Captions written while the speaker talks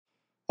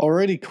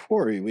Alrighty,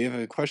 Corey, we have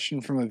a question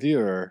from a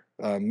viewer,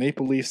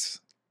 Maple Leafs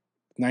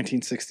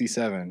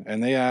 1967,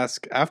 and they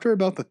ask, after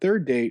about the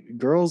third date,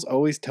 girls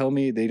always tell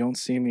me they don't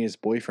see me as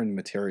boyfriend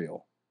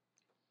material.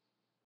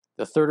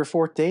 The third or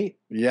fourth date,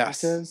 he Yes.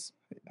 says.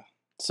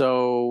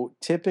 So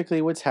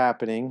typically what's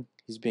happening,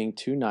 he's being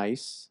too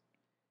nice.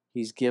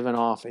 He's given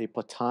off a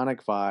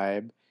platonic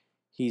vibe.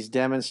 He's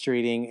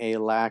demonstrating a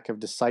lack of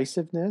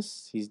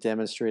decisiveness. He's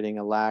demonstrating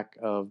a lack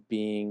of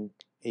being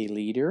a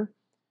leader.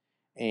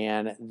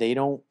 And they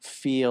don't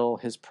feel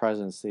his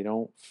presence. They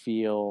don't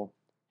feel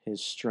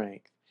his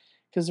strength.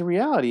 Because the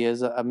reality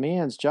is, a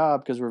man's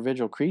job, because we're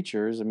visual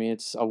creatures, I mean,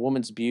 it's a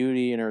woman's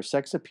beauty and her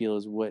sex appeal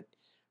is what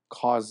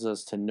causes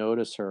us to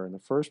notice her in the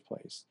first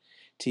place,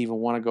 to even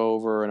want to go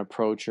over and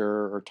approach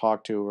her or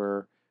talk to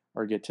her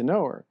or get to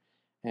know her.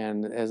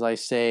 And as I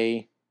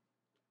say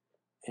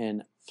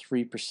in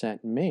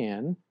 3%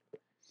 Man,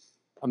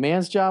 a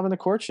man's job in the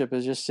courtship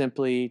is just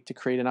simply to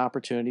create an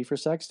opportunity for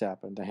sex to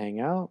happen, to hang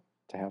out,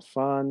 to have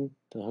fun,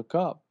 to hook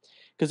up.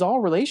 Because all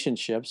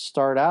relationships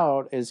start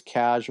out as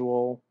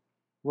casual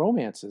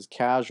romances,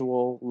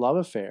 casual love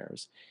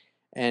affairs.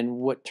 And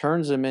what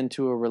turns them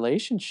into a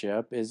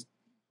relationship is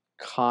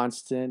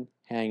constant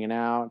hanging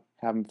out,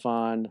 having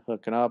fun,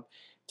 hooking up.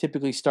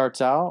 Typically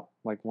starts out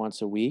like once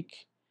a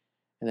week.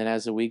 And then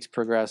as the weeks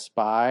progress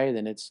by,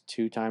 then it's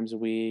 2 times a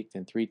week,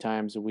 then 3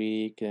 times a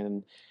week.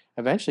 And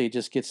eventually it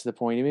just gets to the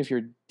point, even if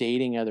you're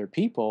dating other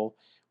people,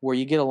 where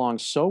you get along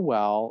so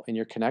well and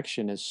your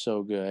connection is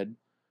so good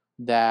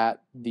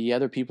that the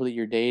other people that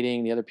you're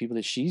dating, the other people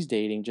that she's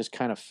dating just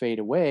kind of fade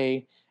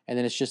away. And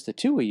then it's just the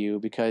two of you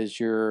because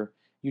you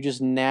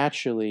just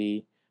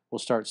naturally will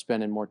start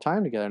spending more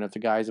time together. And if the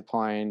guy's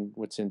applying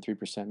what's in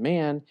 3%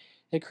 Man,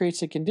 it creates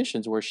the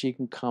conditions where she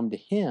can come to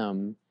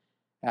him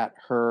at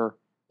her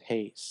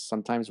pace.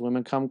 Sometimes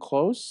women come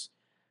close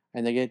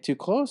and they get too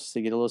close,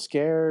 they get a little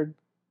scared,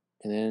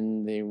 and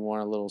then they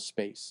want a little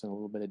space and a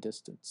little bit of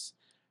distance.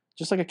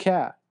 Just like a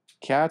cat.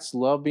 Cats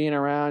love being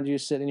around you,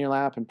 sitting in your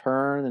lap and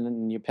purring, and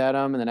then you pet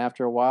them, and then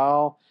after a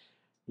while,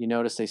 you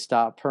notice they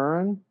stop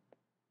purring,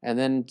 and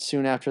then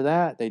soon after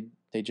that,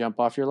 they jump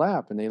off your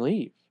lap and they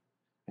leave.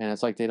 And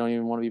it's like they don't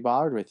even want to be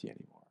bothered with you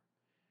anymore.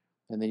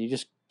 And then you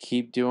just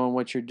keep doing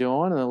what you're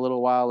doing, and a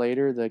little while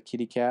later, the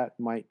kitty cat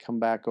might come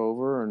back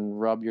over and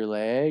rub your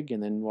leg,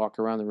 and then walk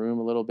around the room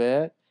a little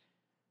bit.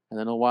 And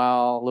then a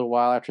little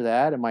while after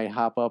that, it might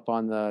hop up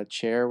on the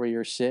chair where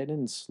you're sitting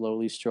and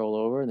slowly stroll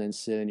over, and then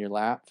sit in your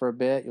lap for a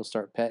bit. You'll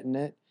start petting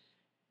it,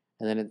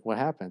 and then what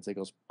happens? It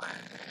goes,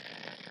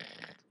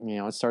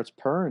 it starts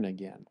purring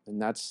again,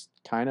 and that's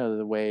kind of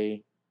the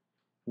way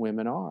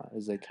women are,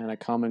 is they kind of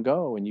come and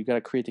go, and you got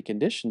to create the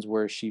conditions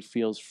where she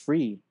feels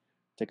free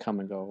to come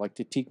and go. Like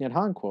the Thich Nhat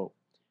Hanh quote,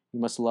 you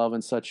must love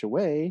in such a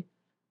way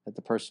that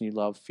the person you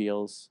love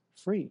feels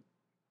free.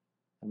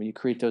 And when you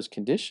create those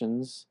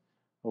conditions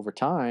over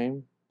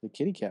time, the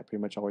kitty cat pretty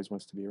much always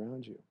wants to be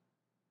around you.